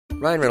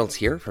Ryan Reynolds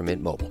here from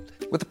Mint Mobile.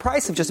 With the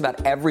price of just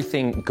about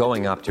everything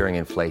going up during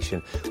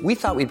inflation, we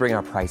thought we'd bring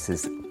our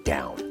prices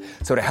down.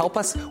 So to help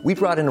us, we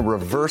brought in a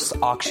reverse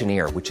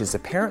auctioneer, which is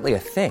apparently a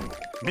thing.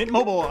 Mint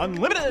Mobile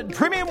Unlimited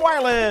Premium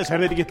Wireless. How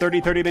to get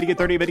 30, 30, bit to get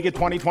 30, bit to get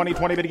 20, 20,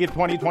 20, bit to get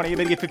 20, 20,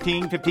 bit to get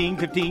 15, 15,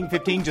 15,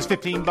 15, just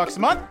 $15 a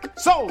month?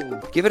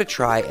 Sold! Give it a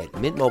try at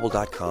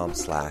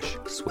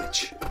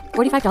mintmobile.com/switch.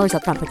 $45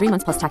 up front for 3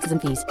 months plus taxes and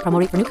fees. Promo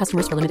rate for new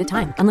customers for limited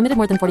time. Unlimited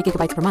more than 40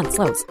 gigabytes per month.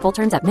 Slows full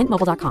terms at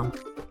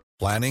mintmobile.com.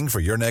 Planning for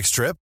your next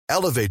trip?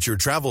 Elevate your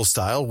travel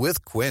style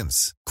with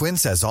Quince.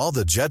 Quince has all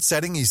the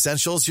jet-setting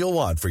essentials you'll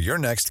want for your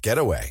next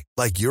getaway,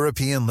 like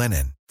European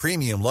linen,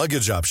 premium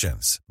luggage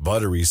options,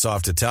 buttery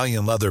soft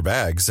Italian leather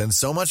bags, and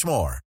so much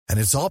more. And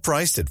it's all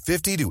priced at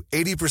 50 to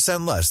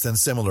 80% less than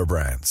similar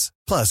brands.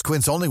 Plus,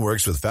 Quince only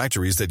works with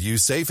factories that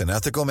use safe and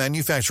ethical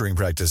manufacturing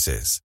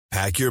practices.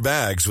 Pack your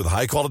bags with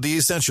high-quality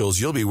essentials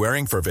you'll be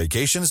wearing for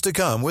vacations to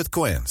come with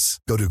Quince.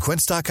 Go to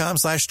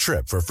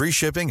quince.com/trip for free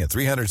shipping and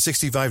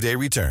 365-day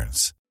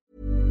returns.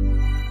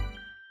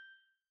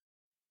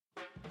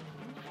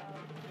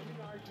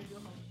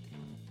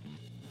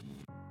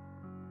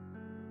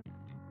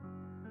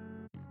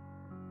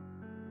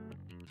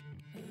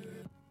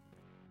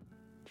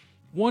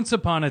 Once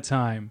upon a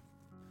time,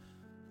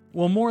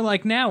 well, more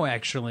like now,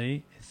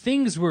 actually,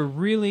 things were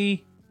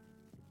really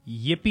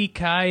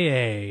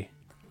yippee-ki-yay.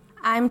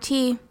 I'm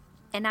T.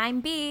 And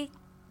I'm B.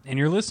 And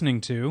you're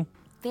listening to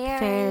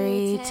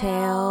Fairy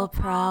Tale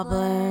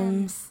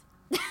Problems.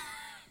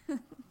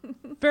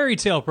 Fairy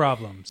Tale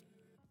Problems.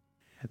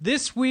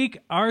 This week,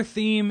 our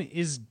theme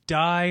is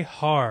Die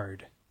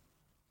Hard.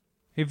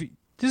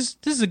 This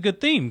is a good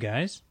theme,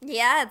 guys.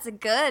 Yeah, it's a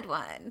good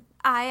one.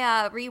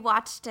 I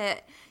rewatched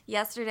it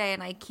yesterday,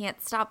 and I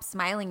can't stop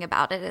smiling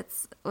about it. It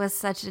was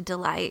such a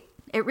delight.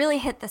 It really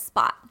hit the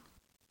spot.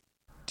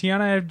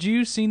 Tiana, have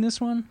you seen this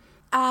one?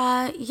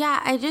 Yeah,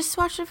 I just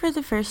watched it for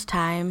the first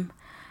time.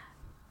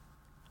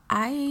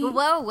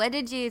 Whoa, what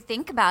did you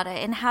think about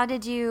it, and how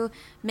did you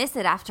miss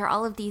it after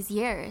all of these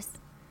years?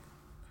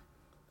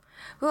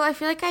 Well, I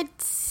feel like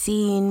I'd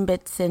seen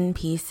bits and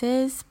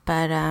pieces,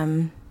 but,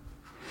 I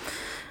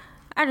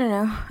don't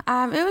know.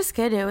 It was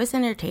good. It was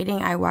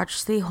entertaining. I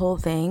watched the whole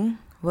thing,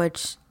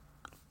 which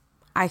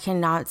I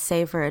cannot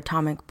say for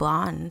Atomic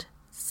Blonde,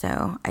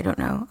 so I don't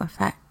know if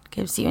that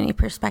gives you any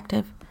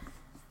perspective.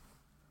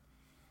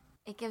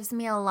 It gives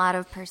me a lot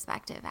of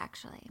perspective,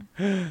 actually.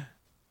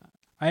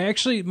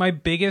 My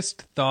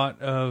biggest thought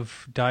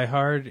of Die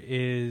Hard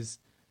is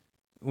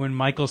when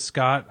Michael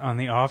Scott on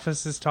The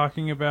Office is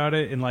talking about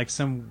it in like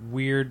some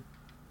weird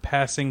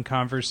passing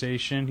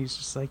conversation. He's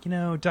just like,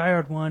 Die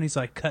Hard 1, he's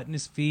like cutting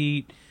his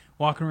feet,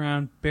 walking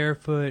around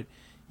barefoot.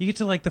 You get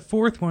to like the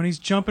fourth one, he's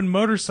jumping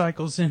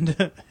motorcycles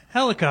into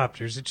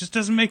helicopters. It just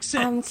doesn't make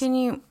sense.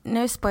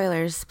 No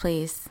spoilers,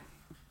 please.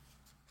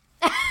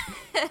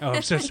 Oh,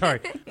 I'm so sorry.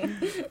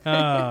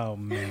 Oh,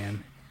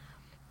 man.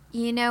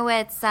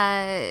 It's,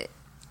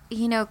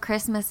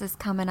 Christmas is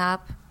coming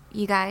up,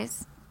 you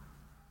guys.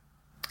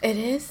 It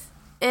is?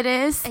 It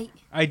is?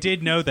 I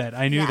did know that.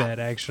 I knew that,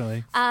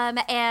 actually.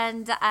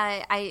 And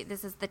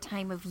this is the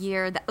time of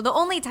year, the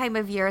only time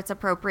of year it's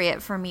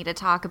appropriate for me to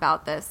talk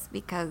about this,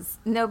 because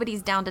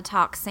nobody's down to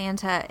talk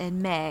Santa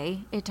in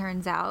May, it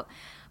turns out.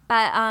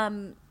 But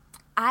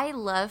I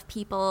love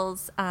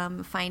people's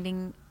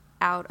finding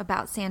out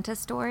about Santa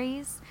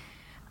stories.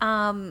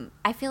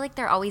 I feel like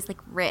they're always like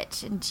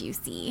rich and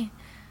juicy,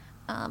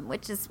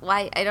 which is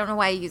why I don't know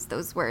why I use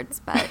those words,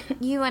 but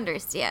you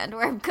understand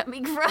where I'm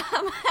coming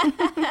from.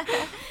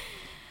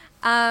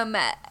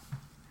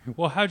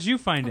 Well, how'd you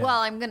find out?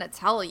 Well, I'm gonna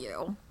tell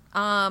you.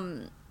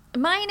 Mine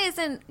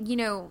isn't,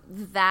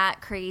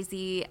 that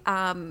crazy.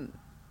 But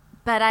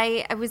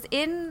I was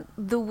in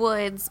the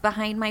woods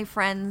behind my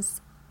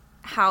friend's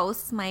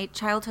house, my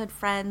childhood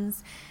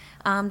friends.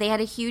 They had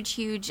a huge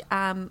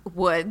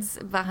woods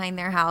behind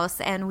their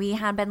house, and we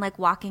had been like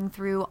walking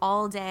through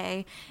all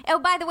day. Oh,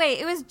 by the way,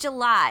 it was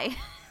July.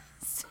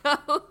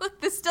 So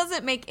this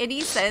doesn't make any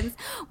sense.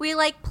 We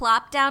like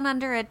plopped down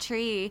under a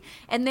tree,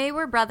 and they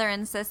were brother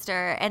and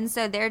sister. And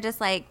so they're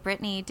just like,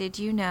 Brittany, did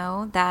you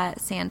know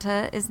that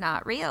Santa is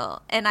not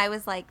real? And I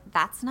was like,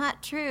 that's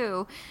not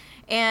true.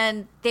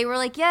 And they were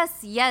like,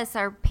 yes,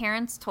 our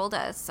parents told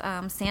us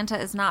Santa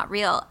is not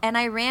real. And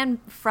I ran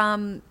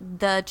from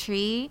the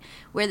tree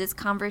where this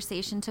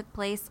conversation took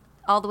place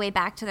all the way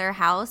back to their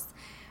house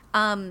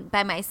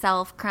by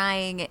myself,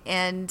 crying.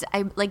 And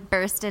I like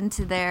burst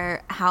into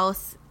their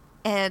house,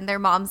 and their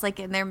mom's like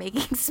in there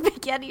making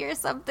spaghetti or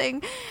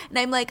something. And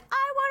I'm like,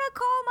 I want to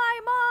call my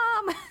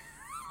mom.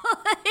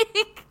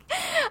 Like,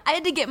 I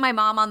had to get my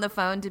mom on the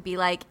phone to be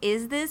like,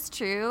 is this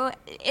true?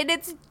 And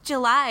it's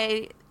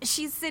July.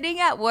 She's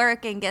sitting at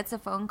work and gets a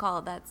phone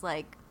call that's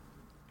like,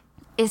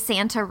 is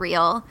Santa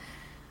real?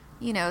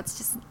 It's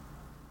just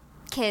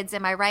kids.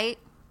 Am I right?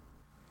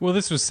 Well,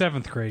 this was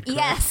 7th grade, correct?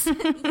 Yes.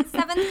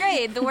 7th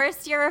grade, the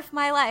worst year of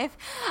my life.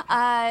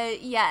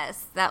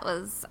 Yes, that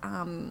was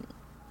a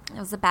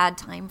bad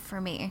time for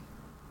me.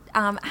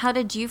 How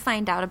did you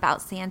find out about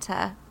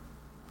Santa,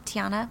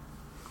 Tiana?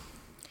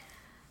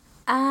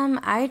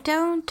 I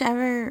don't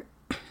ever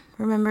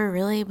remember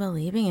really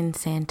believing in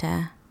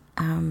Santa.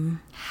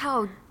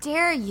 How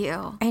dare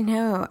you? I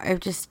know. I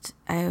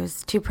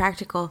was too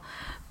practical.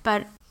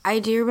 But I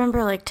do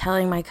remember, like,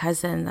 telling my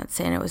cousin that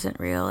Santa wasn't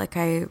real. Like,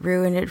 I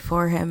ruined it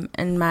for him.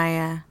 And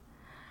my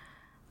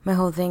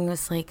whole thing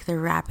was, like, the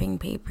wrapping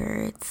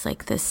paper. It's,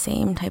 like, the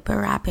same type of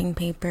wrapping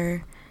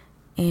paper.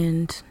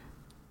 And...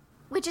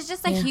 Which is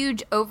just a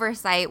huge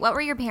oversight. What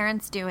were your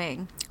parents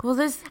doing? Well,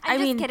 I'm just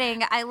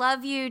kidding. I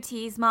love you,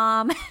 T's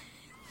mom.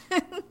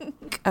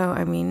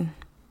 Let's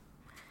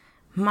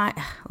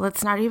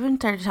not even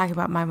start talking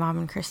about my mom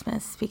and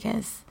Christmas,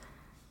 because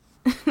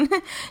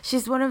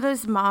she's one of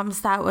those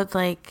moms that would,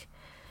 like,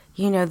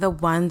 you know, the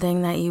one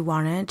thing that you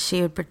wanted,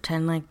 she would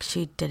pretend like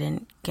she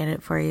didn't get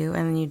it for you,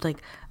 and then you'd,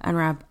 like,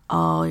 unwrap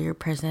all your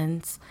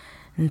presents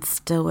and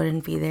still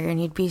wouldn't be there,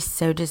 and you'd be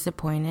so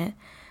disappointed.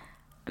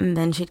 And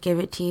then she'd give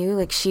it to you.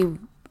 Like, she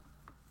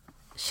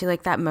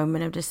liked that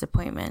moment of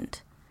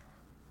disappointment.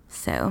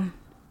 So.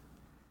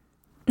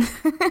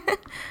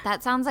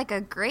 That sounds like a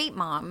great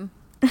mom.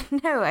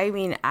 No, I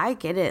mean, I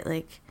get it.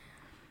 Like,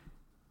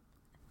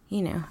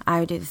 you know, I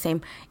would do the same.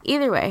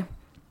 Either way.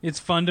 It's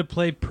fun to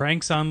play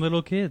pranks on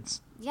little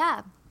kids.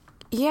 Yeah.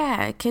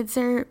 Yeah, kids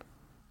are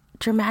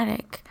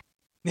dramatic.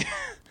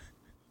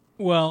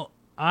 Well,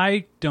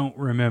 I don't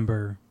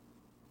remember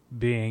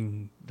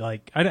being,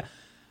 like...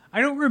 I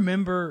don't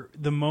remember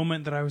the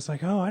moment that I was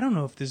like, oh, I don't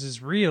know if this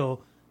is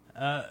real.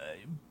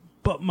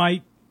 But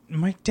my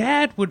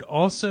dad would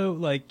also,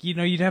 like, you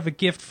know, you'd have a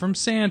gift from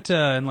Santa,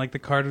 and, like, the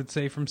card would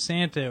say from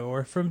Santa,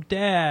 or from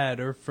Dad,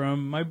 or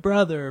from my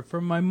brother, or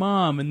from my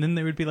mom, and then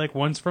there would be, like,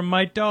 one's from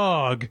my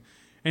dog.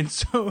 And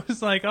so it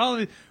was like,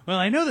 well,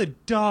 I know the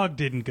dog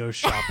didn't go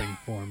shopping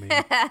for me.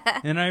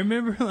 And I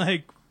remember,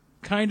 like,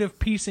 kind of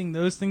piecing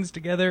those things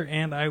together,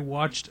 and I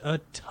watched a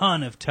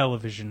ton of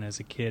television as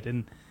a kid,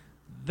 and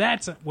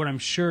that's what I'm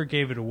sure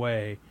gave it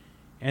away.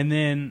 And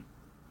then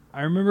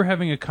I remember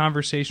having a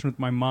conversation with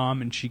my mom,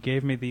 and she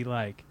gave me the,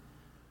 like,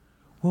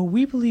 well,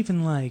 we believe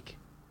in, like,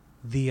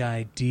 the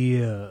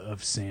idea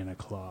of Santa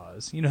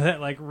Claus. You know,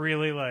 that, like,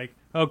 really, like,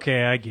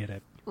 okay, I get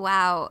it.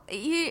 Wow.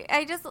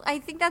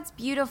 I think that's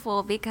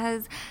beautiful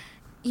because,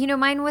 you know,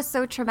 mine was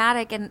so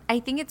traumatic, and I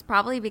think it's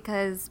probably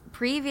because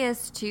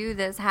previous to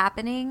this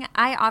happening,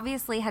 I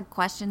obviously had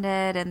questioned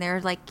it, and there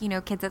were, like, you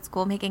know, kids at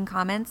school making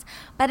comments.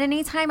 But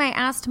anytime I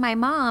asked my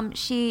mom,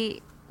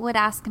 she would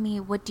ask me,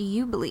 what do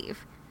you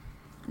believe?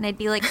 And I'd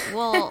be like,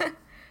 well,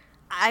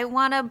 I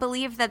want to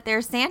believe that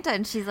there's Santa.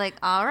 And she's like,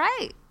 all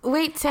right.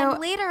 Wait, so...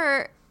 And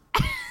later...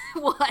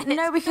 What?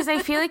 No, because I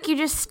feel like you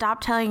just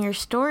stopped telling your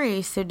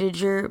story. So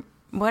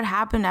what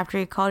happened after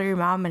you called your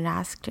mom and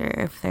asked her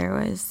if there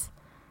was...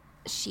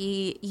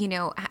 She, you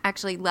know,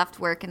 actually left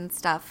work and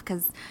stuff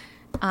because,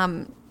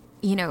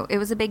 you know, it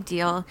was a big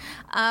deal.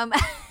 I'm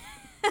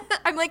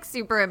like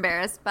super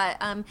embarrassed, but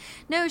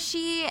no,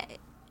 she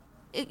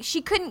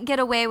couldn't get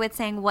away with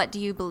saying, what do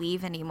you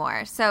believe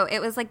anymore? So it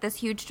was like this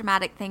huge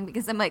dramatic thing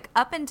because I'm like,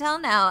 up until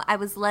now, I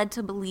was led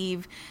to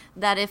believe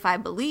that if I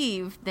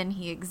believe, then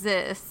he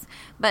exists.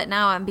 But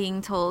now I'm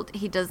being told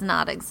he does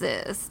not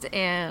exist.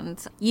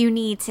 And you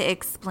need to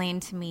explain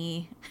to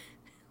me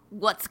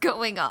what's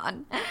going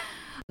on.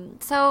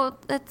 So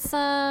that's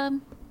Santa.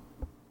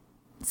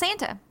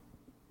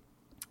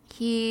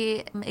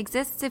 He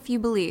exists if you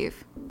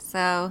believe.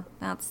 So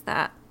that's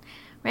that,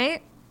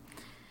 right?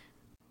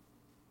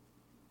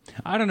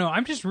 I don't know.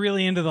 I'm just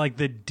really into, like,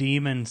 the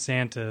demon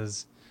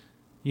Santas.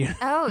 You know,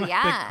 oh, like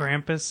yeah. The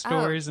Krampus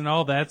stories and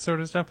all that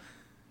sort of stuff.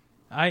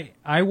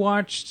 I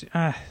watched,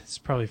 it's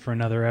probably for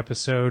another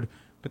episode,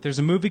 but there's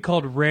a movie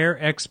called Rare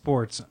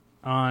Exports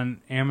on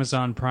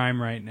Amazon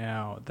Prime right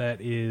now that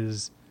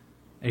is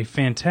a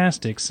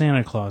fantastic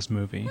Santa Claus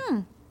movie.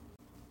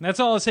 That's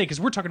all I'll say, because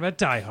we're talking about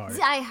Die Hard.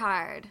 Die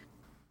Hard.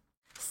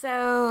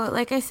 So,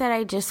 like I said,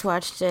 I just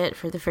watched it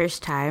for the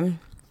first time.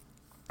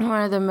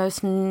 One of the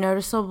most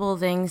noticeable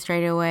things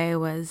right away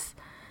was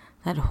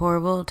that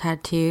horrible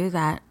tattoo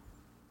that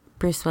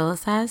Bruce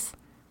Willis has.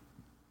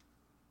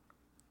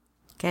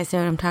 You guys know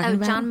what I'm talking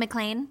about? John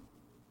McClane?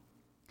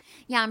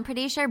 Yeah, I'm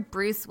pretty sure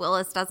Bruce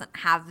Willis doesn't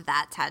have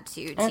that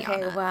tattoo, Tiana.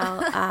 Okay,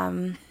 well,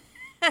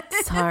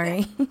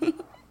 sorry.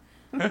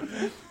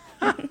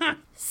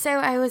 So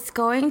I was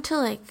going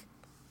to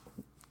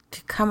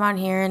come on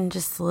here and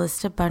just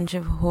list a bunch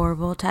of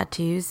horrible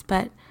tattoos,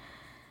 but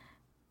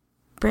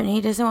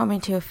Brittany doesn't want me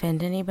to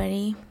offend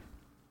anybody.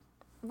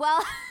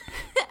 Well,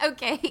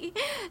 okay.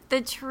 The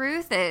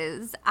truth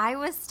is, I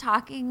was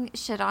talking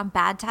shit on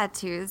bad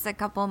tattoos a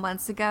couple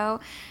months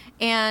ago,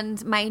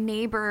 and my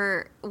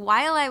neighbor,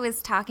 while I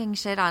was talking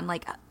shit on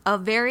like a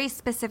very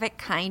specific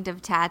kind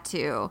of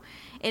tattoo,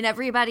 and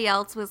everybody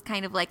else was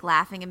kind of like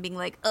laughing and being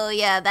like, oh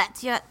yeah, that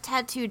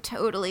tattoo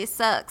totally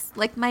sucks.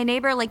 Like my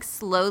neighbor like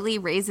slowly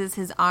raises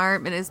his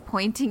arm and is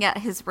pointing at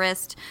his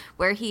wrist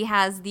where he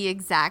has the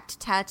exact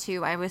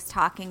tattoo I was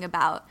talking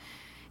about.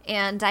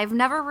 And I've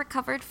never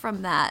recovered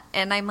from that.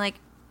 And I'm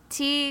like,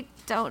 T,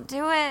 don't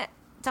do it.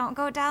 Don't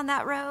go down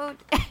that road.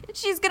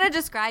 She's going to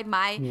describe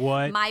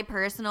my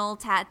personal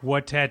tattoo.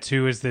 What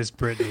tattoo is this,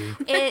 Brittany?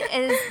 It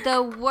is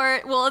the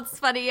word. Well, it's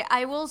funny.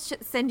 I will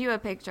send you a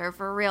picture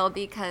for real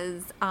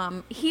because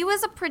he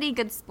was a pretty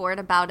good sport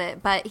about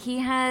it. But he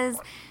has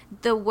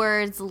the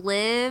words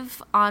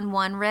live on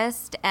one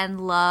wrist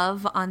and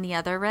love on the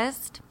other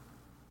wrist.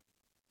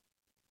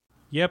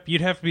 Yep,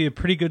 you'd have to be a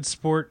pretty good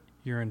sport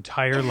your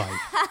entire life.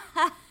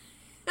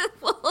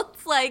 Well,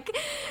 it's like,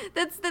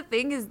 that's the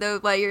thing is, though,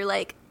 while you're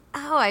like,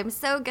 oh, I'm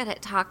so good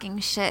at talking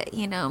shit,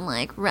 you know, I'm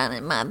like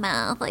running my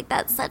mouth, like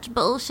that's such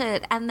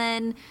bullshit. And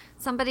then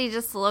somebody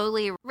just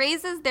slowly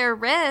raises their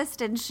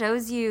wrist and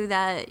shows you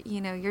that, you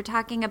know, you're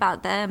talking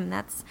about them.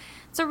 It's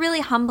a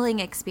really humbling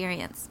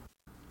experience.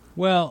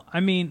 Well,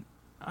 I mean,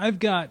 I've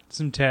got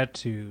some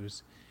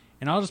tattoos,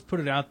 and I'll just put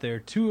it out there.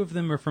 2 of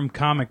them are from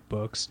comic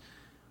books.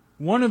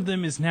 One of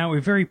them is now a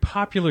very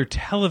popular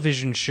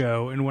television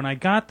show, and when I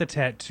got the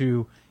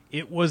tattoo,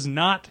 it was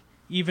not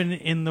even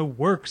in the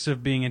works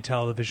of being a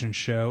television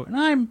show.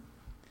 And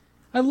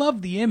I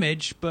love the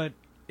image, but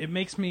it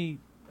makes me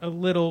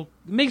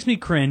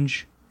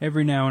cringe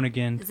every now and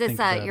again. Is this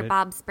your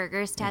Bob's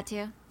Burgers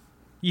tattoo?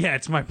 Yeah,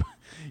 it's my,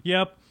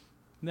 yep.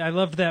 I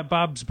loved that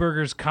Bob's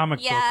Burgers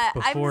comic book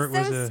before I'm it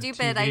was so a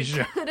stupid. TV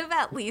show. I could have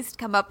at least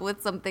come up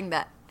with something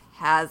that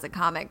has a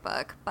comic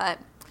book, but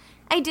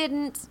I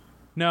didn't.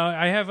 No,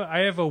 I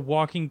have a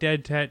Walking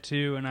Dead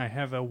tattoo, and I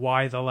have a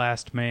Y the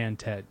Last Man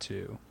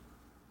tattoo.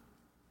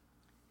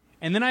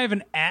 And then I have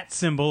an @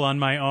 symbol on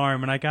my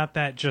arm, and I got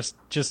that just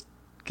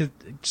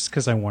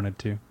because I wanted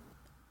to.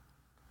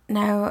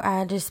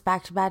 No, just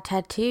back to bad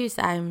tattoos.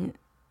 I'm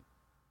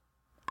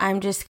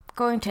just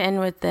going to end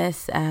with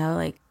this.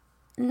 90%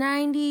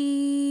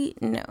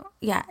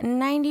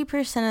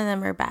 of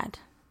them are bad.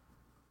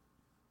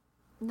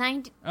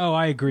 90. Oh,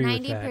 I agree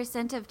with that.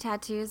 90% of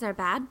tattoos are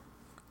bad?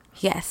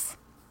 Yes.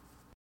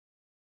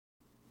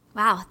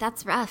 Wow,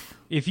 that's rough.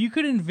 If you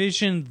could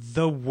envision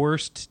the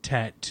worst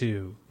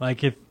tattoo,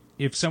 like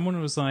if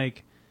someone was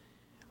like,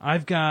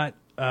 I've got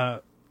a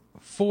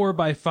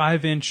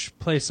 4x5 inch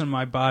place on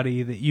my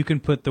body that you can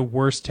put the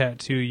worst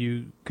tattoo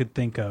you could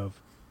think of,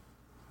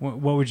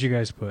 what would you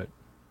guys put?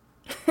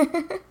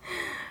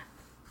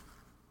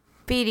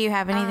 B, do you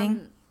have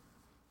anything?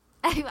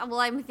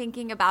 I'm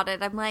thinking about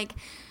it. I'm like,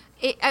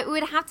 it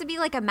would have to be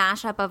like a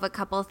mashup of a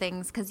couple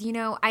things because, you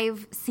know,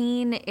 I've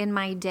seen in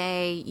my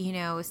day, you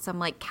know, some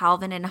like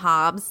Calvin and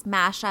Hobbes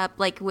mashup,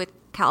 like with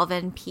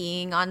Calvin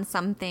peeing on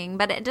something,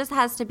 but it just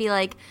has to be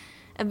like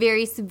a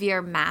very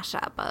severe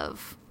mashup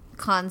of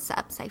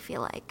concepts, I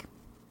feel like.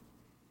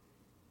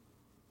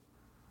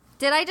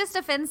 Did I just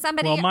offend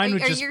somebody? Well, mine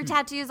would are your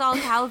tattoos all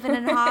Calvin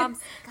and Hobbes?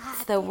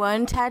 It's the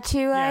one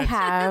tattoo I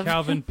have.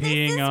 Calvin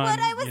peeing this is on. what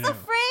I was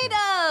afraid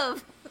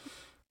of.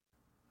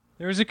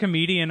 There was a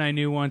comedian I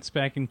knew once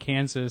back in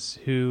Kansas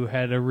who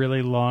had a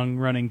really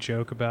long-running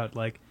joke about,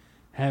 like,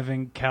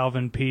 having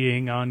Calvin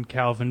peeing on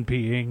Calvin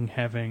peeing,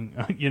 having,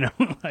 you know,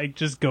 like,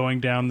 just going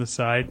down the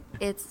side.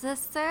 It's a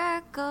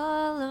circle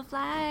of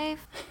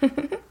life.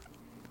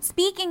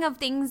 Speaking of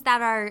things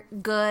that are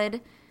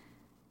good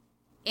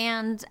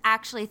and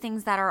actually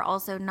things that are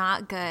also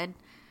not good,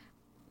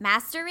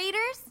 Master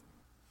Raiders?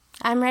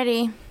 I'm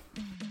ready.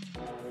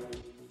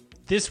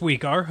 This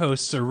week, our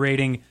hosts are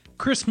rating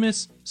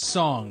Christmas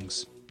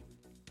songs.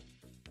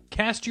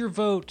 Cast your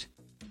vote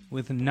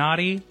with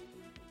naughty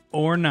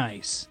or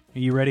nice. Are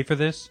you ready for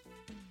this?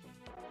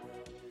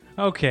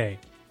 Okay.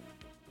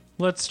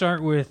 Let's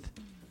start with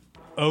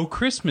Oh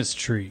Christmas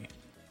Tree.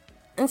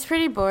 It's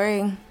pretty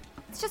boring.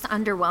 It's just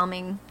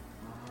underwhelming.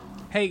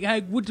 Hey,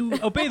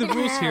 obey the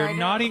rules here.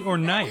 Naughty or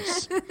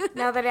nice?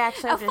 Now that I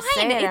actually have to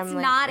say it, it's I'm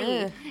like,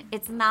 naughty. ugh.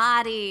 It's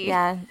naughty.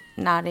 Yeah,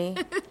 naughty.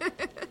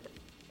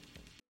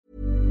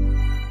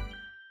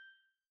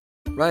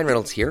 Ryan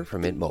Reynolds here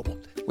from Mint Mobile.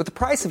 With the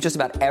price of just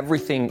about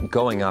everything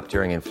going up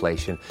during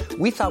inflation,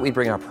 we thought we'd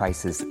bring our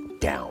prices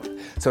down.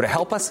 So to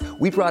help us,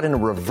 we brought in a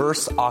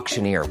reverse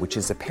auctioneer, which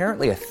is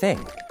apparently a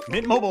thing.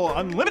 Mint Mobile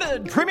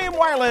Unlimited Premium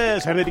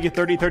Wireless. How to get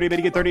 30, 30, how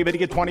to get 30, how to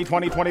get 20,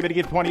 20, 20, how to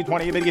get 20,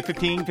 20, how to get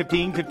 15,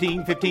 15,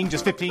 15, 15,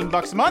 just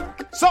 $15 a month?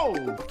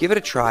 Sold! Give it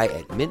a try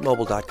at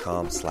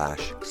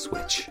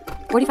mintmobile.com/switch.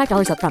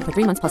 $45 up front for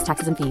 3 months plus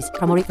taxes and fees.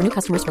 Promo rate for new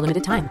customers for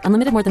limited time.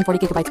 Unlimited more than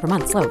 40 gigabytes per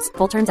month. Slows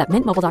full terms at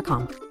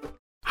mintmobile.com.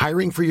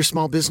 Hiring for your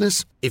small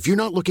business? If you're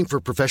not looking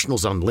for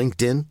professionals on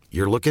LinkedIn,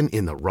 you're looking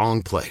in the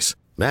wrong place.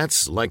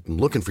 That's like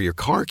looking for your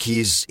car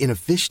keys in a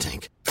fish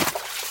tank.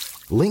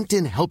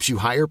 LinkedIn helps you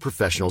hire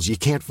professionals you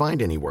can't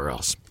find anywhere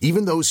else,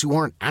 even those who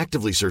aren't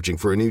actively searching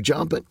for a new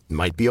job but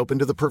might be open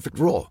to the perfect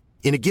role.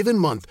 In a given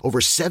month, over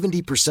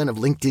 70% of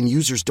LinkedIn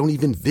users don't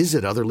even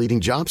visit other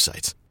leading job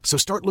sites. So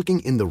start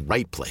looking in the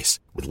right place.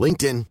 With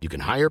LinkedIn, you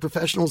can hire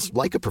professionals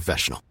like a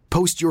professional.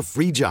 Post your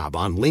free job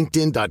on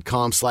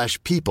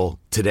linkedin.com/people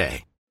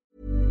today.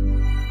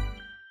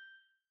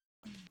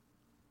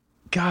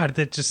 God,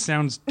 that just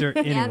sounds dirt.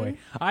 Anyway,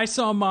 I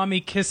saw Mommy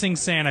kissing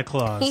Santa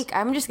Claus.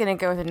 I'm just going to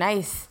go with a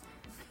nice.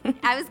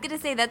 I was going to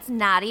say that's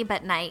naughty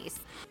but nice.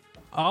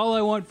 All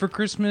I want for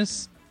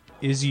Christmas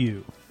is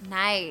you.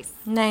 Nice.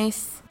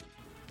 Nice.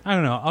 I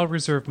don't know. I'll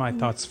reserve my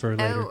thoughts for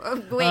later.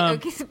 Wait,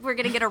 okay, so we're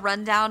gonna get a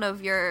rundown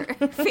of your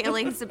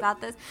feelings about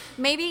this.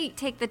 Maybe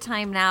take the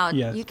time now.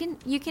 Yes. You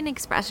can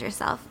express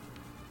yourself.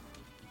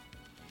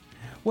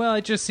 Well,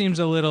 it just seems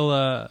a little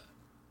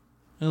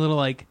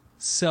like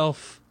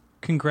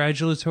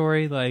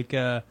self-congratulatory. Like,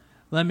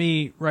 let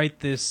me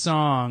write this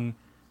song,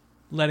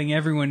 letting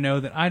everyone know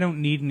that I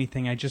don't need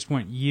anything. I just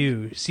want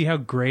you. See how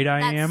great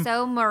I am?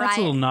 So Mariah. That's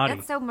a little naughty.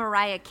 That's so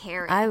Mariah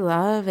Carey. I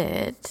love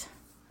it.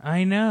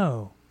 I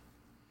know.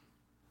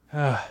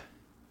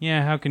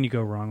 Yeah, how can you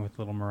go wrong with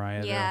little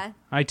Mariah? Yeah. Though?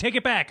 I take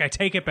it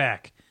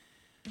back.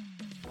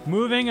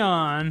 Moving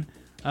on.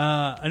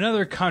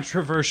 Another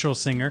controversial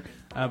singer,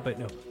 but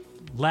no.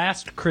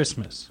 Last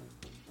Christmas.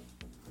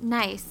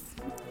 Nice.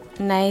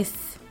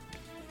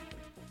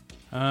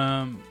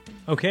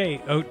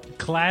 Okay.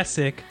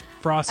 Classic.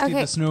 Frosty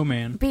the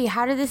Snowman. B,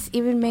 how did this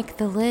even make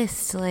the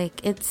list?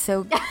 Like, it's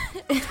so...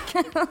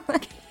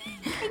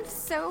 I'm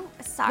so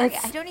sorry.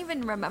 I don't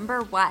even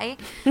remember why.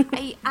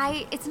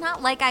 It's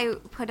not like I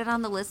put it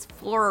on the list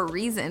for a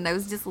reason. I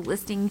was just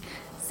listing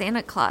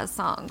Santa Claus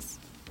songs.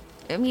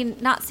 I mean,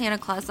 not Santa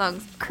Claus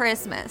songs,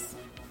 Christmas.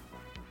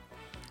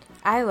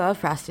 I love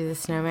Frosty the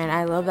Snowman.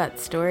 I love that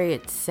story.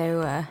 It's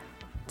so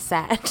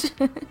sad.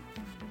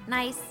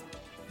 Nice.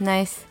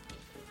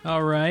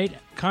 All right.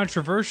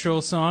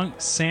 Controversial song,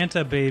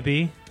 Santa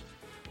Baby.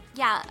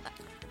 Yeah.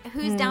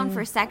 Who's down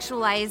for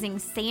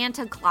sexualizing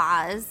Santa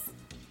Claus?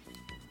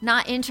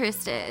 Not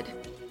interested.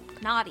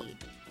 Naughty.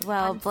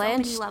 Well, on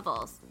Blanche, so many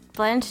levels.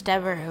 Blanche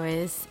Devereaux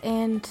is,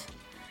 and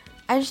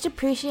I just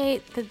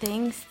appreciate the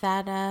things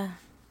that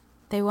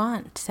they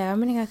want. So I'm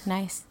gonna go with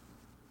nice.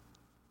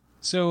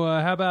 So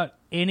how about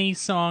any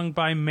song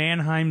by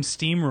Mannheim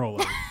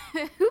Steamroller?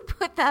 Who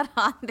put that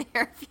on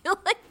there? I feel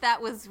like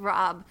that was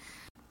Rob.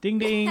 Ding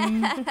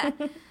ding.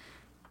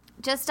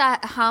 Just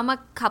hum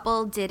a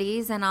couple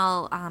ditties and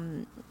I'll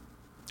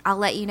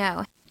let you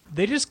know.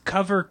 They just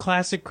cover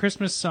classic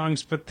Christmas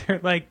songs, but they're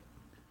like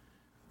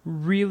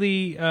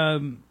really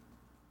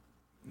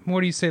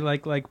what do you say,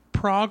 like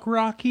prog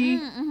rocky?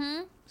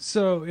 Mm-hmm.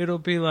 So it'll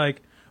be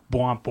like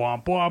oh yeah,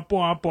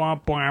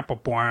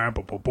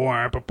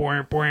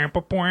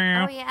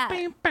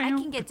 I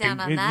can get down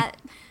on that.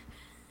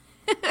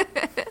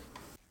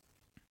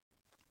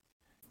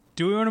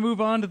 Do we want to move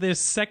on to this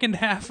second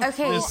half of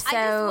this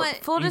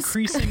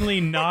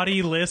increasingly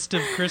naughty list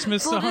of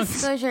Christmas songs? Full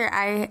disclosure,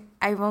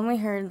 I've only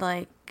heard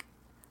like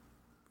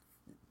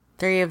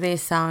 3 of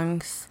these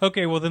songs.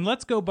 Okay, well then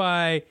let's go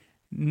by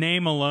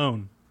name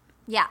alone.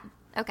 Yeah.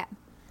 Okay.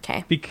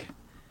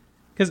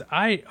 Because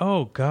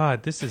oh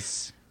God, this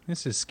is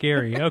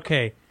scary.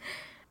 Okay.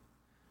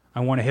 I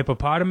want a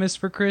hippopotamus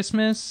for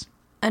Christmas.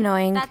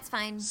 Annoying. That's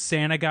fine.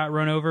 Santa got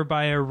run over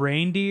by a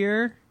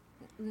reindeer.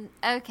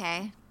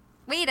 Okay.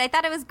 Wait, I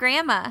thought it was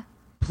Grandma.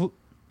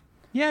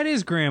 Yeah, it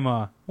is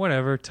Grandma.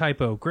 Whatever,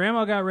 typo.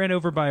 Grandma got ran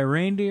over by a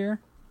reindeer.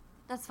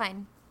 That's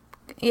fine.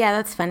 Yeah,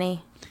 that's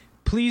funny.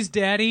 Please,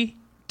 Daddy,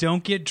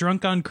 don't get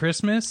drunk on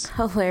Christmas.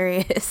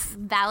 Hilarious.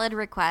 Valid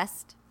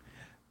request.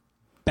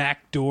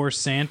 Backdoor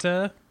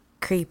Santa.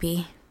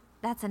 Creepy.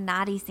 That's a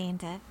naughty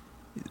Santa.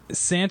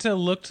 Santa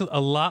looked a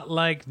lot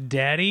like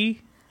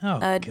Daddy. Oh,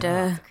 God.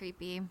 Duh.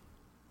 Creepy.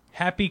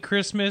 Happy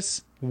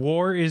Christmas.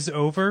 War is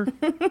over.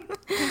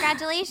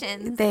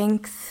 Congratulations.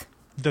 Thanks.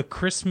 The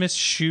Christmas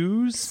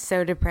shoes.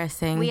 So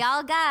depressing. We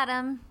all got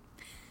them.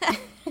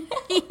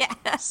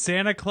 Yeah.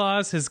 Santa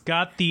Claus has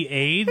got the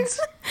AIDS.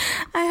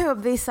 I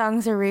hope these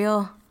songs are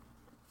real.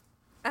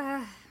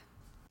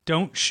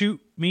 Don't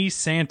shoot me,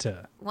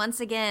 Santa. Once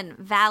again,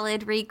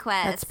 valid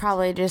request. That's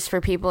probably just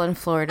for people in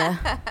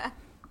Florida.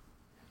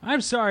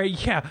 I'm sorry.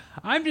 Yeah,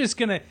 I'm just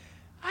going to...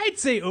 I'd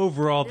say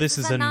overall this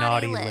is a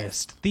naughty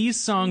list. These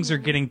songs are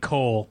getting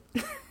coal.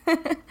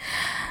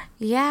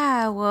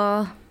 Yeah,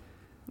 well...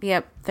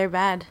 Yep, they're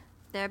bad.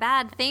 They're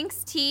bad.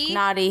 Thanks, T.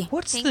 Naughty.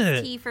 What's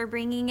Thanks, T, for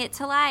bringing it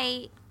to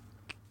light.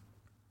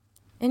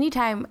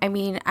 Anytime. I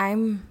mean,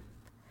 I'm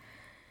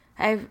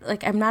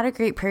not a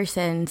great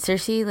person.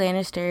 Cersei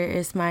Lannister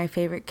is my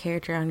favorite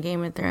character on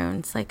Game of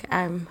Thrones. Like,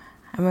 I'm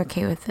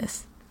okay with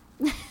this.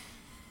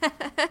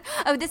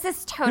 Oh, this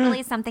is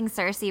totally something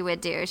Cersei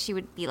would do. She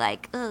would be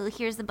like, oh,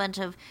 here's a bunch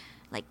of,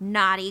 like,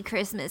 naughty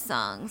Christmas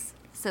songs.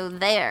 So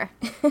there.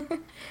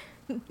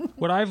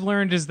 What I've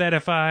learned is that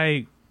if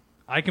I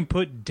can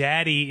put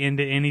Daddy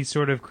into any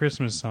sort of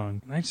Christmas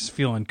song. I just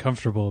feel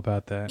uncomfortable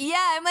about that.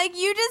 Yeah, I'm like,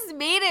 you just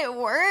made it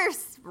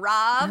worse,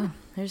 Rob. Oh,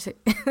 there's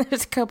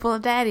a couple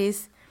of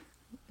daddies.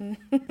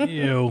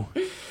 Ew.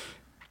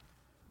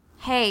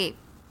 Hey,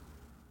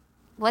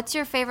 what's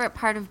your favorite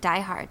part of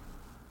Die Hard?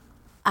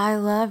 I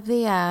love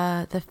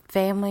the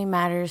Family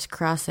Matters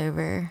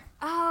crossover.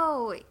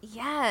 Oh,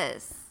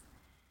 yes.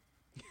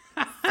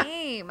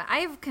 Same.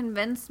 I've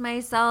convinced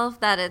myself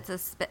that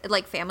it's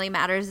Family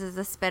Matters is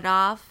a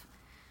spinoff.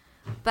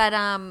 But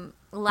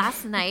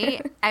last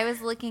night I was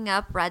looking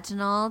up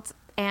Reginald,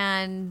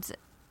 and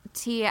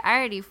T, I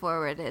already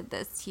forwarded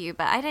this to you,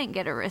 but I didn't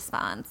get a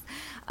response.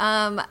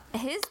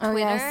 His Twitter. Oh,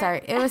 yeah,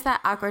 sorry. It was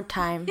that awkward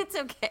time. It's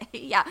okay.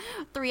 Yeah.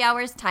 3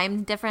 hours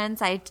time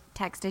difference. I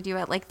texted you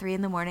at like 3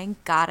 a.m.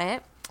 Got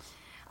it.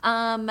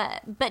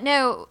 But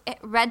no,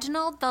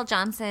 Reginald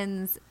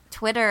VelJohnson's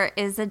Twitter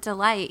is a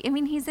delight. I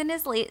mean, he's in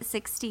his late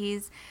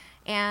 60s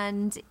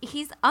and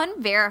he's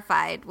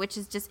unverified, which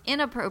is just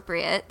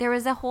inappropriate. There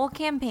was a whole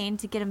campaign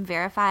to get him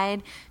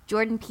verified.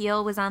 Jordan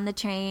Peele was on the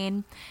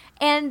train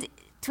and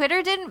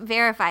Twitter didn't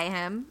verify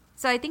him.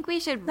 So I think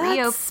we should reopen.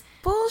 That's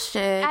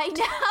bullshit. I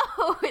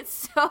know.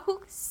 It's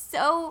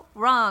so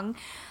wrong.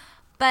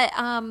 But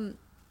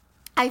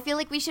I feel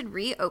like we should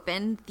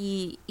reopen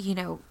the,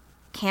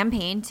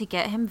 campaign to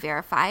get him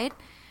verified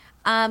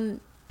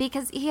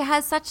because he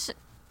has such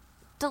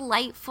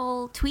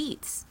delightful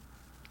tweets.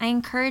 I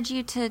encourage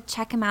you to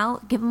check him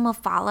out. Give him a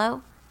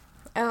follow.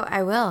 Oh,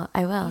 I will.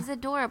 He's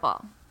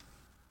adorable.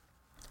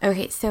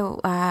 Okay, so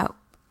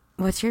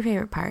what's your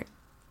favorite part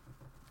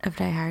of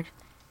Die Hard?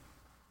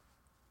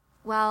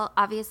 Well,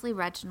 obviously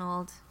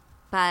Reginald,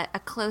 but a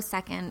close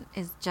second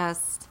is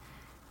just,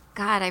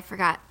 God, I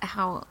forgot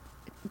how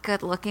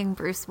good looking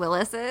Bruce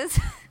Willis is.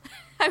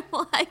 I'm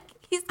like,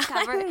 he's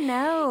covered. I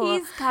know.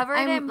 He's covered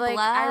in blood.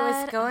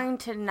 I was going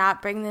to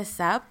not bring this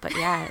up, but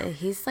yeah,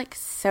 he's like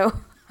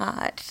so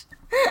hot.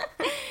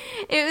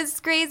 It was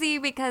crazy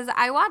because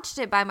I watched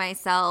it by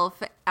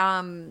myself,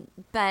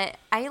 but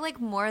I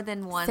like more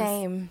than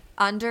once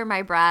under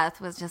my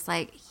breath was just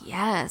like,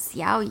 yes,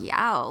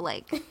 yow,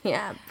 like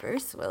yeah,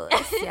 Bruce Willis,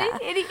 yeah.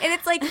 and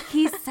it's like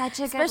he's such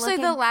a good especially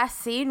the last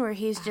scene where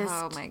he's just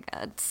oh my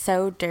God,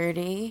 so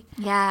dirty.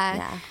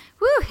 Yeah.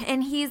 Woo,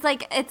 and he's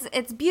like,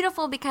 it's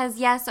beautiful because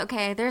yes,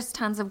 okay, there's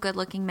tons of good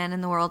looking men in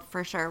the world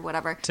for sure,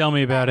 whatever. Tell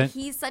me about it.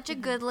 He's such a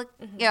good look.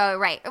 Yeah,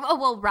 right. Oh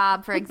well,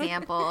 Rob, for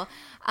example,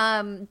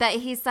 but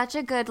he's such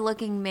a good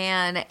looking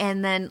man.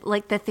 And then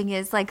like the thing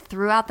is, like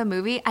throughout the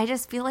movie, I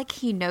just feel like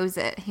he knows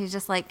it. He's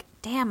just like,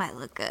 damn, I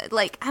look good.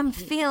 Like I'm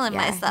feeling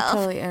myself. He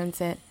totally owns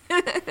it.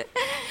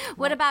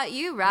 What about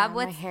you, Rob?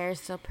 My hair is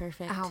still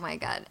perfect. Oh my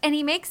God. And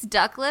he makes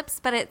duck lips,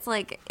 but it's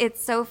like,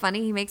 it's so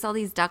funny. He makes all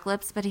these duck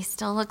lips, but he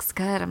still looks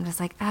good. I'm just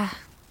like,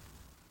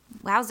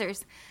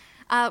 wowzers.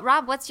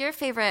 Rob, what's your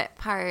favorite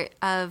part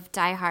of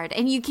Die Hard?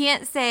 And you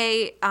can't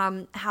say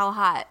how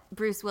hot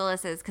Bruce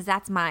Willis is because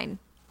that's mine.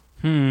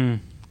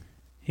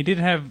 He did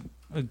have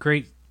a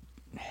great...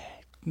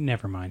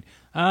 Never mind.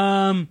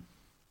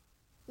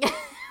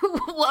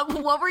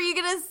 What were you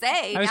going to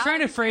say? I was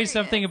trying to phrase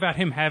something about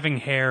him having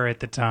hair at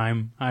the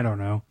time. I don't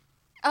know.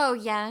 Oh,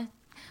 yeah.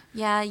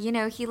 Yeah,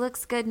 he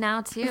looks good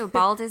now, too.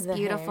 Bald is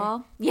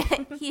beautiful.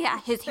 Yeah,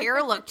 his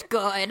hair looked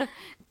good.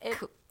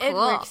 It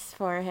works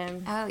for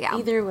him. Oh, yeah.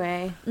 Either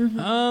way.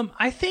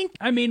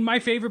 Mm-hmm. My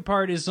favorite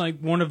part is, like,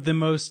 one of the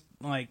most,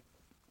 like,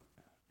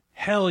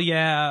 hell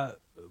yeah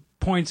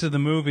points of the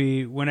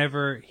movie.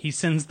 Whenever he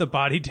sends the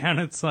body down,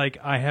 it's like,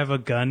 I have a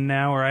gun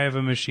now, or I have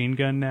a machine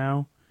gun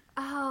now.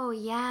 Oh,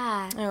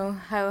 yeah. Oh,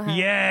 ho.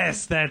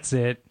 Yes, that's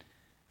it.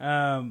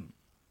 I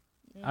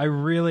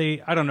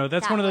don't know.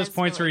 That's one of those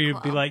points really where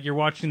you'd be like, you're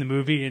watching the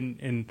movie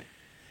and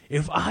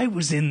if I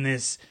was in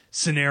this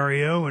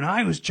scenario and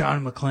I was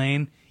John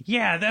McClane,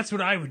 yeah, that's what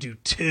I would do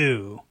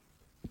too.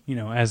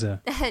 As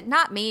a...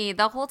 Not me.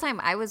 The whole time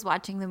I was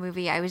watching the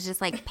movie, I was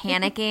just like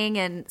panicking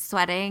and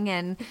sweating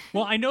and...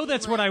 Well, I know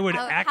that's what I would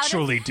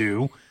actually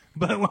do,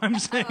 but what I'm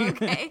saying...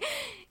 Okay.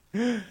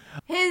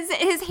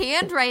 His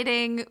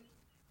handwriting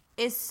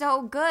is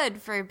so good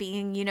for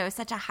being,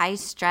 such a high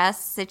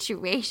stress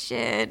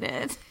situation.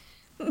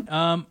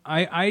 And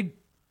I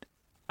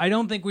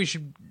don't think we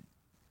should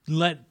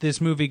let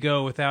this movie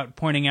go without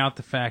pointing out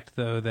the fact,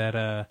 though, that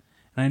and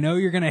I know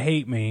you're gonna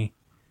hate me,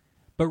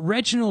 but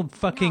Reginald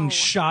fucking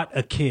shot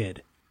a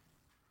kid.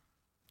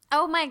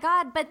 Oh my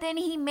God! But then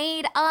he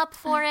made up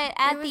for it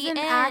at the end. It was an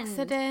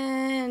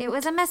accident. It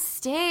was a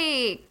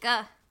mistake.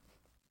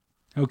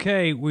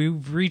 Okay,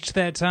 we've reached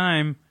that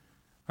time.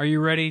 Are you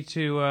ready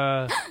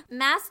to...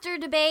 Master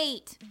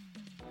debate.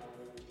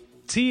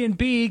 T and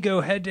B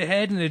go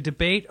head-to-head in a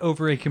debate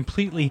over a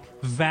completely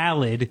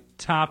valid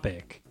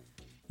topic.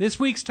 This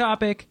week's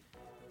topic,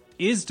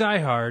 is Die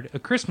Hard a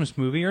Christmas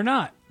movie or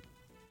not?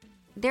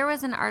 There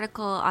was an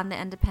article on The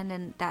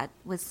Independent that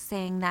was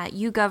saying that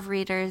YouGov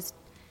readers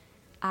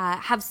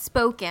have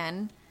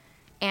spoken,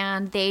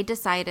 and they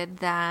decided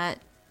that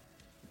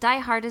Die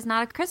Hard is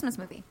not a Christmas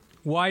movie.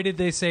 Why did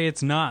they say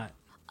it's not?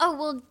 Oh,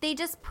 well, they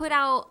just put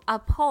out a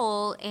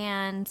poll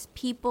and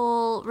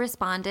people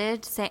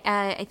responded.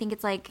 I think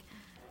it's like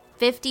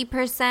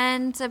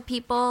 50% of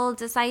people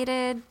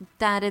decided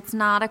that it's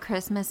not a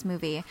Christmas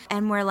movie.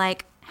 And we're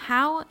like,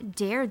 how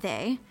dare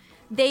they?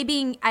 They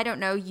being, I don't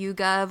know,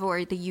 YouGov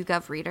or the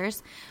YouGov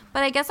readers.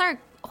 But I guess our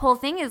whole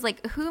thing is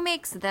like, who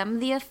makes them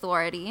the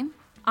authority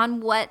on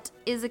what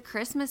is a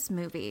Christmas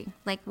movie?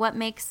 Like, what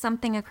makes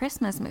something a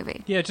Christmas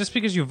movie? Yeah, just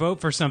because you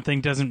vote for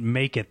something doesn't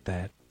make it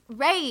that.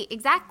 Right,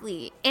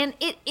 exactly. And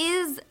it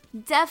is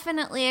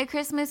definitely a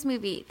Christmas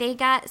movie. They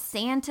got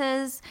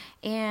Santas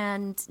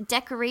and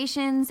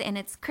decorations, and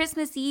it's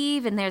Christmas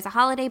Eve, and there's a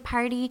holiday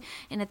party,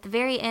 and at the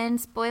very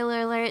end,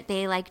 spoiler alert,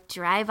 they like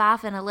drive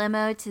off in a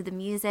limo to the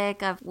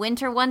music of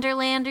Winter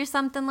Wonderland or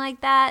something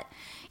like that.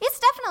 It's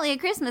definitely a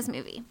Christmas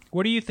movie.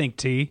 What do you think,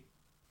 T?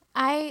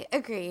 I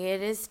agree.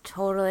 It is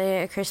totally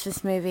a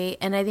Christmas movie,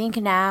 and I think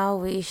now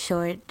we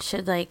should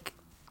like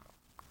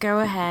go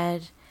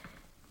ahead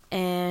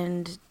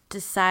and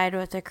decide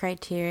what the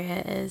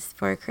criteria is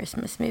for a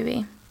Christmas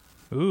movie.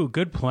 Ooh,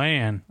 good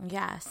plan.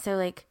 Yeah, so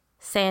like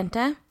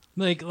Santa.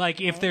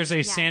 Like if there's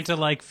a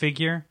Santa-like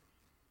figure,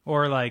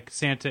 or like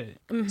Santa.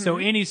 So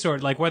any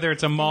sort, like whether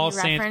it's a mall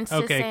Santa.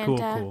 Okay, Santa.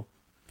 cool.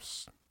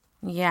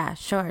 Yeah,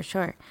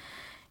 sure.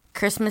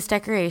 Christmas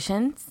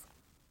decorations.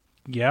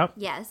 Yep.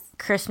 Yes.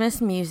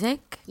 Christmas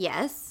music.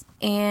 Yes.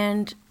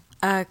 And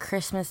a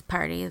Christmas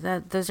party.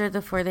 Those are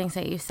the 4 things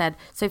that you said.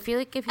 So I feel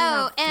like if you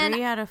have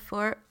 3 out of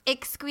 4...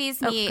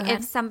 Excuse me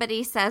if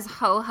somebody says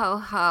ho, ho,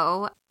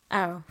 ho.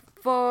 Oh,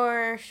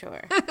 for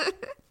sure.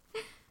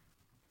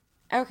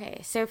 Okay,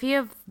 so if you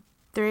have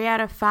 3 out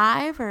of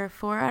 5 or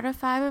 4 out of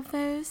 5 of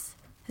those,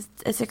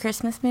 it's a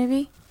Christmas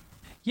movie?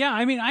 Yeah,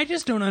 I mean, I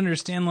just don't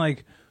understand,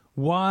 like,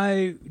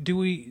 why do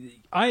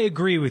we... I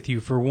agree with you,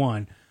 for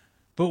one.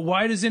 But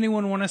why does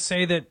anyone want to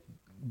say that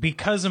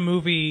because a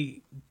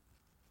movie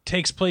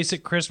takes place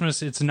at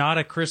Christmas, it's not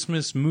a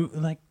Christmas movie?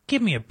 Like,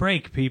 give me a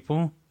break,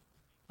 people.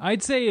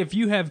 I'd say if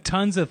you have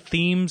tons of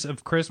themes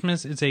of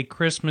Christmas, it's a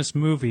Christmas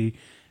movie.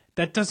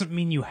 That doesn't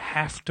mean you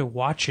have to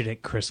watch it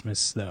at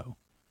Christmas, though.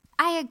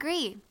 I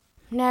agree.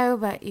 No,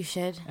 but you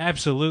should.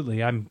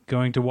 Absolutely. I'm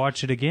going to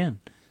watch it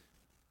again.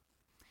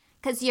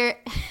 Because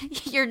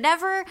you're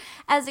never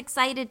as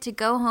excited to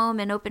go home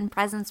and open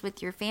presents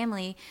with your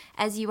family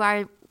as you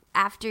are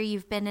after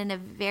you've been in a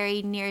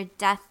very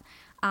near-death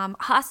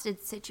hostage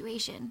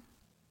situation.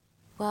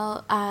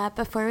 Well,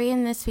 before we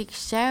end this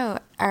week's show,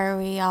 are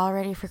we all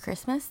ready for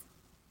Christmas?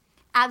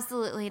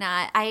 Absolutely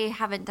not. I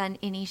haven't done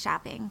any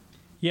shopping.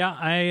 Yeah,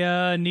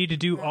 I need to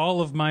do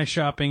all of my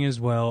shopping as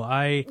well.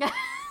 I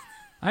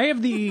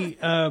have the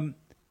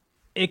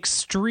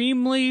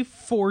extremely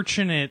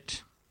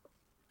fortunate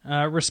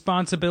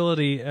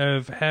responsibility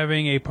of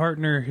having a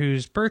partner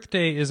whose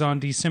birthday is on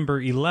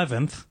December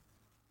 11th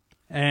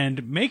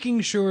and making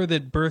sure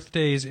that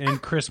birthdays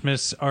and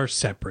Christmas are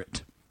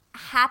separate.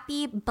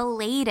 Happy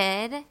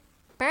belated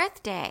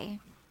birthday.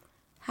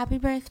 Happy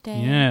birthday.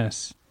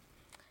 Yes.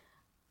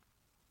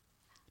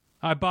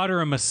 I bought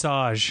her a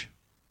massage.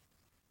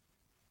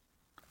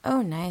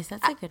 Oh, nice.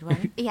 That's a good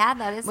one. Yeah,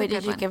 that is a good one. Wait,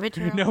 did you give it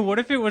to her? No, what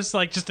if it was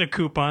like just a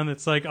coupon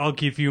that's like, I'll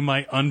give you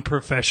my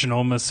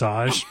unprofessional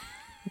massage?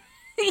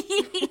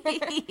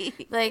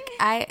 Like,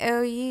 I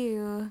owe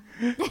you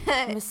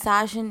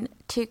massage and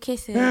 2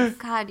 kisses.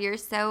 God, you're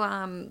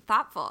so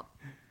thoughtful.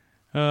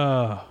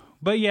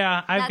 But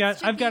yeah, I've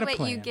got a plan.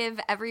 What you give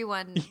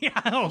everyone. Yeah,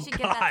 oh, you should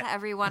give that to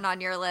everyone on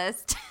your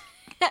list.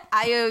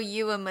 I owe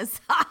you a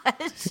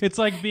massage. It's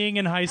like being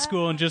in high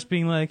school and just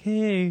being like,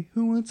 hey,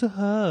 who wants a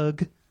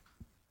hug?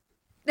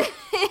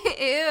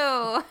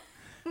 Ew.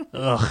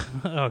 Ugh.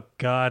 Oh,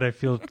 God, I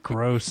feel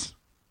gross.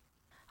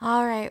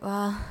 All right,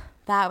 well,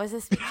 that was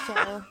this week's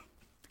show.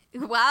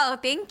 Wow,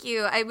 thank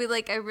you. I'm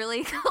really glad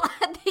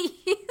that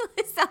you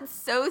sound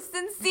so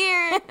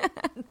sincere.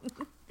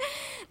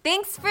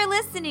 Thanks for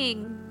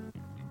listening.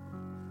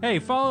 Hey,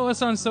 follow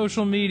us on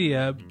social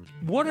media.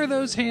 What are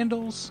those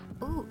handles?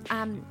 Ooh,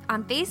 on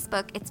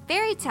Facebook, it's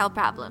Fairy Tale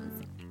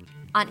Problems.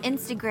 On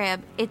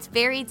Instagram, it's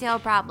Fairy Tale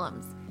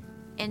Problems.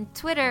 And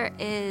Twitter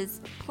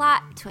is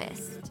Plot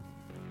Twist.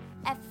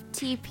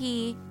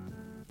 FTP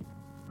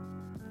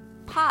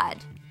Pod.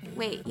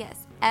 Wait,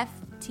 yes,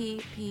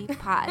 FTP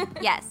Pod.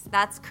 Yes,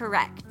 that's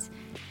correct.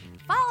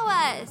 Follow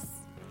us.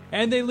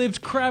 And they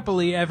lived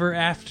crappily ever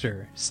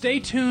after. Stay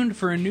tuned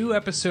for a new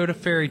episode of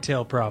Fairy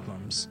Tale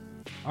Problems.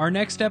 Our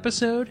next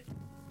episode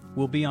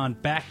will be on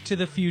Back to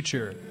the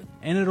Future,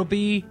 and it'll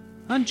be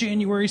on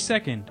January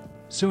 2nd.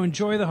 So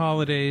enjoy the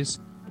holidays.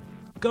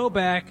 Go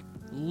back,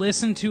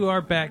 listen to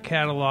our back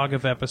catalog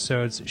of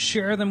episodes,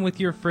 share them with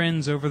your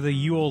friends over the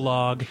Yule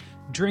log,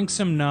 drink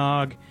some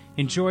nog,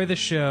 enjoy the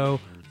show,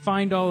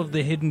 find all of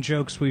the hidden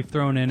jokes we've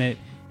thrown in it,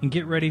 and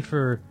get ready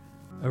for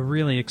a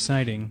really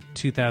exciting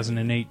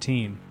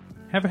 2018.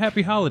 Have a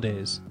happy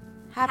holidays.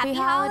 Happy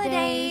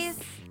holidays.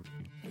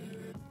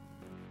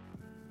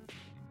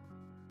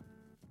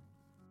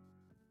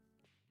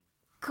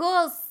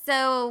 Cool,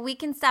 so we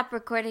can stop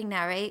recording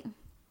now, right?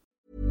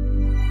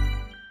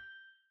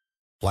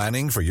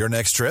 Planning for your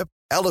next trip?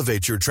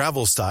 Elevate your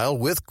travel style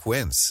with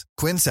Quince.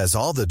 Quince has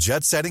all the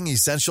jet-setting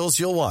essentials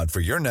you'll want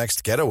for your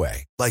next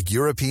getaway, like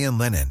European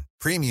linen,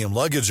 premium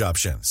luggage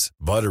options,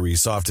 buttery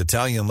soft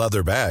Italian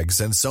leather bags,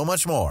 and so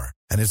much more.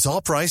 And it's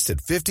all priced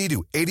at 50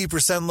 to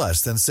 80%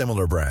 less than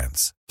similar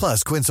brands.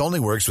 Plus, Quince only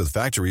works with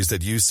factories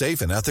that use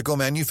safe and ethical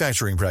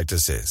manufacturing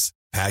practices.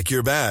 Pack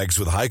your bags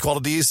with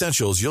high-quality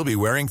essentials you'll be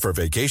wearing for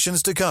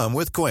vacations to come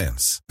with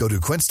Quince. Go to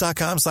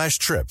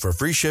quince.com/trip for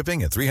free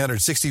shipping and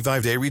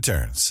 365-day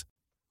returns.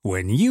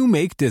 When you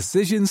make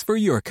decisions for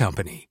your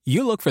company,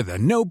 you look for the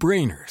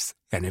no-brainers.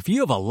 And if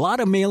you have a lot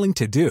of mailing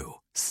to do,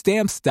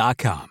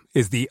 Stamps.com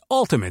is the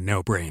ultimate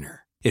no-brainer.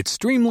 It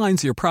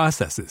streamlines your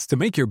processes to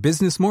make your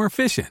business more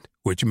efficient,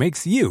 which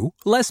makes you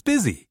less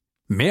busy.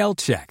 Mail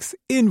checks,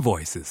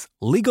 invoices,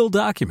 legal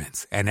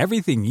documents, and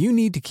everything you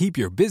need to keep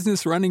your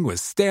business running with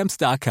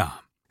Stamps.com.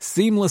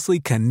 Seamlessly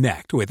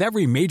connect with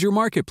every major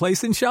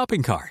marketplace and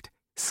shopping cart.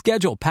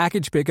 Schedule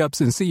package pickups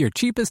and see your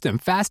cheapest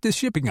and fastest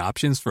shipping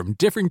options from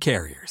different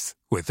carriers,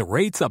 with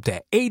rates up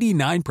to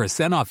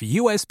 89% off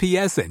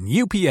USPS and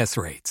UPS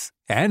rates.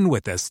 And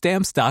with the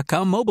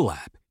Stamps.com mobile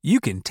app, you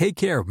can take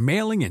care of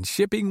mailing and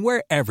shipping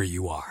wherever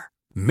you are.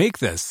 Make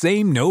the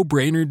same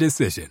no-brainer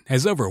decision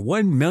as over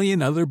 1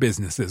 million other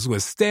businesses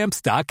with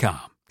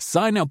Stamps.com.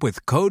 Sign up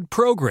with code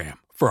PROGRAM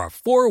for a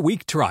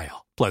 4-week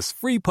trial, plus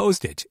free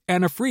postage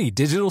and a free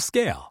digital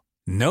scale.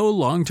 No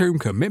long-term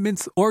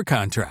commitments or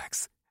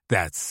contracts.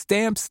 That's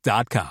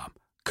Stamps.com.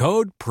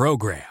 Code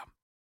PROGRAM.